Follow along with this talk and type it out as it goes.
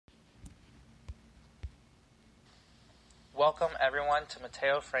Welcome everyone to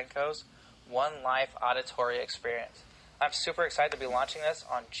Mateo Franco's One Life Auditory Experience. I'm super excited to be launching this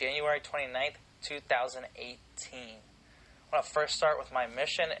on January 29th, 2018. I want to first start with my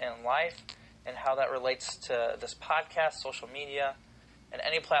mission in life and how that relates to this podcast, social media, and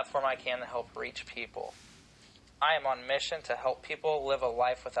any platform I can to help reach people. I am on mission to help people live a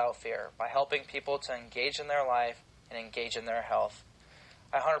life without fear by helping people to engage in their life and engage in their health.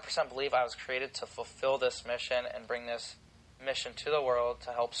 I 100% believe I was created to fulfill this mission and bring this mission to the world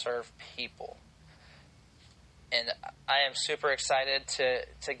to help serve people. And I am super excited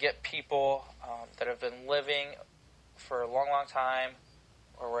to get people that have been living for a long, long time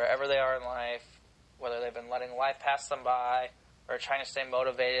or wherever they are in life, whether they've been letting life pass them by or trying to stay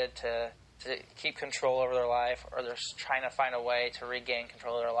motivated to keep control over their life, or they're trying to find a way to regain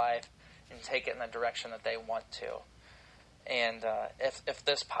control of their life and take it in the direction that they want to. And if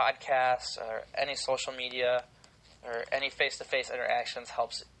this podcast or any social media or any face-to-face interactions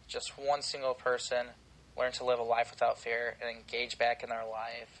helps just one single person learn to live a life without fear and engage back in their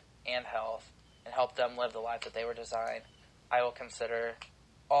life and health and help them live the life that they were designed, I will consider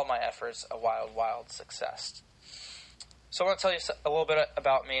all my efforts a wild, wild success. So I want to tell you a little bit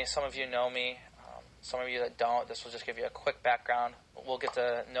about me. Some of you know me. Some of you that don't, this will just give you a quick background. We'll get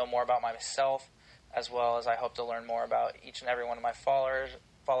to know more about myself, as well as I hope to learn more about each and every one of my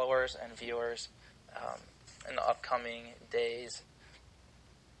followers and viewers in the upcoming days.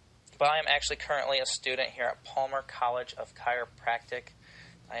 But I am actually currently a student here at Palmer College of Chiropractic.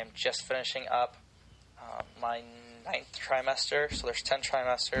 I am just finishing up my 9th trimester, so there's 10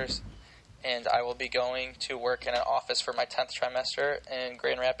 trimesters. And I will be going to work in an office for my 10th trimester in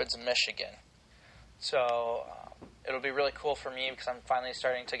Grand Rapids, Michigan. So it'll be really cool for me because I'm finally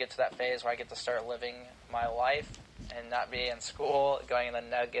starting to get to that phase where I get to start living my life and not be in school going in the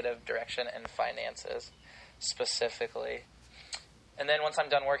negative direction in finances specifically. And then once I'm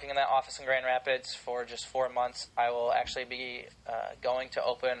done working in that office in Grand Rapids for just 4 months, I will actually be going to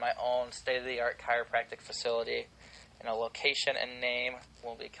open my own state-of-the-art chiropractic facility. And a location and name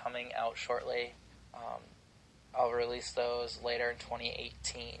will be coming out shortly. I'll release those later in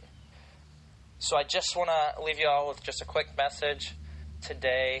 2018. So I just want to leave you all with just a quick message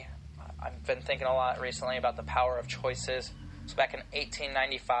today. I've been thinking a lot recently about the power of choices. So back in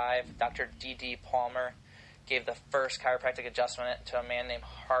 1895, Dr. D.D. Palmer gave the first chiropractic adjustment to a man named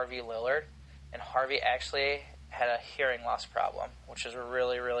Harvey Lillard. And Harvey actually had a hearing loss problem, which is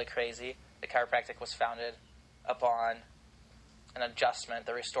really, really crazy. The chiropractic was founded upon an adjustment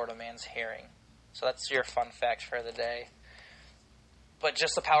that restored a man's hearing. So that's your fun fact for the day. But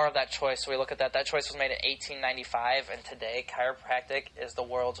just the power of that choice. So we look at that. That choice was made in 1895, and today chiropractic is the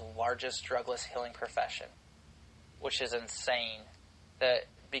world's largest drugless healing profession, which is insane. That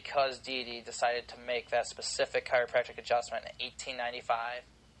because D.D. decided to make that specific chiropractic adjustment in 1895,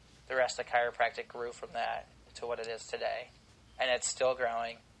 the rest of chiropractic grew from that to what it is today. And it's still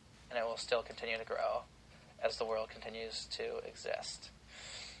growing, and it will still continue to grow as the world continues to exist.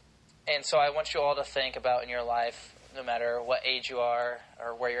 And so I want you all to think about in your life, no matter what age you are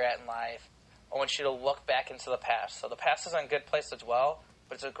or where you're at in life, I want you to look back into the past. So the past is a good place to dwell,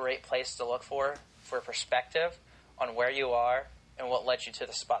 but it's a great place to look for perspective on where you are and what led you to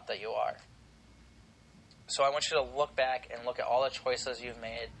the spot that you are. So I want you to look back and look at all the choices you've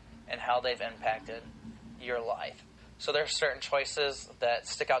made and how they've impacted your life. So there are certain choices that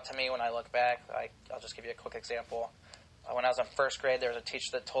stick out to me when I look back. I'll just give you a quick example. When I was in first grade, there was a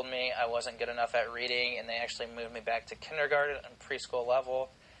teacher that told me I wasn't good enough at reading, and they actually moved me back to kindergarten and preschool level.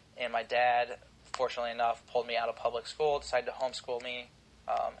 And my dad, fortunately enough, pulled me out of public school, decided to homeschool me,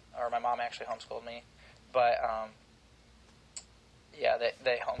 or my mom actually homeschooled me. But,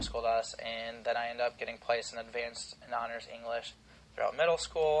 they homeschooled us, and then I ended up getting placed in advanced and honors English throughout middle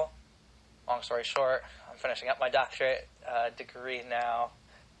school. Long story short, I'm finishing up my doctorate degree now,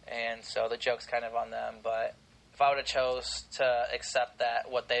 and so the joke's kind of on them. But if I would have chose to accept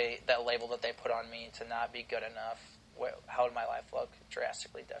that label that they put on me to not be good enough, how would my life look?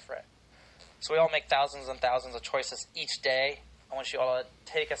 Drastically different. So we all make thousands and thousands of choices each day. I want you all to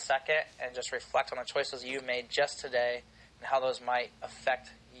take a second and just reflect on the choices you made just today and how those might affect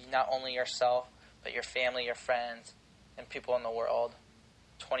not only yourself, but your family, your friends, and people in the world.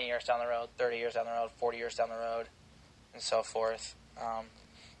 20 years down the road, 30 years down the road, 40 years down the road, and so forth.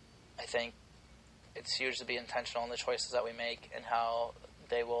 I think it's huge to be intentional in the choices that we make and how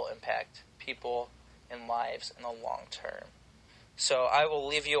they will impact people and lives in the long term. So I will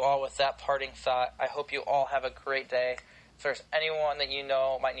leave you all with that parting thought. I hope you all have a great day. If there's anyone that you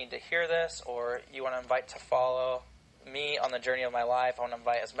know might need to hear this, or you want to invite to follow me on the journey of my life, I want to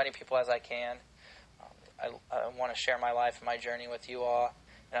invite as many people as I can. I want to share my life and my journey with you all,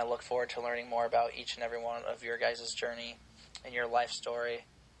 and I look forward to learning more about each and every one of your guys' journey and your life story,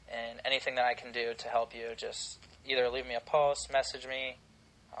 and anything that I can do to help you. Just either leave me a post, message me,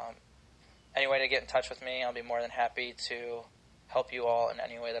 any way to get in touch with me. I'll be more than happy to help you all in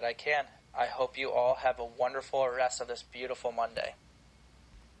any way that I can. I hope you all have a wonderful rest of this beautiful Monday.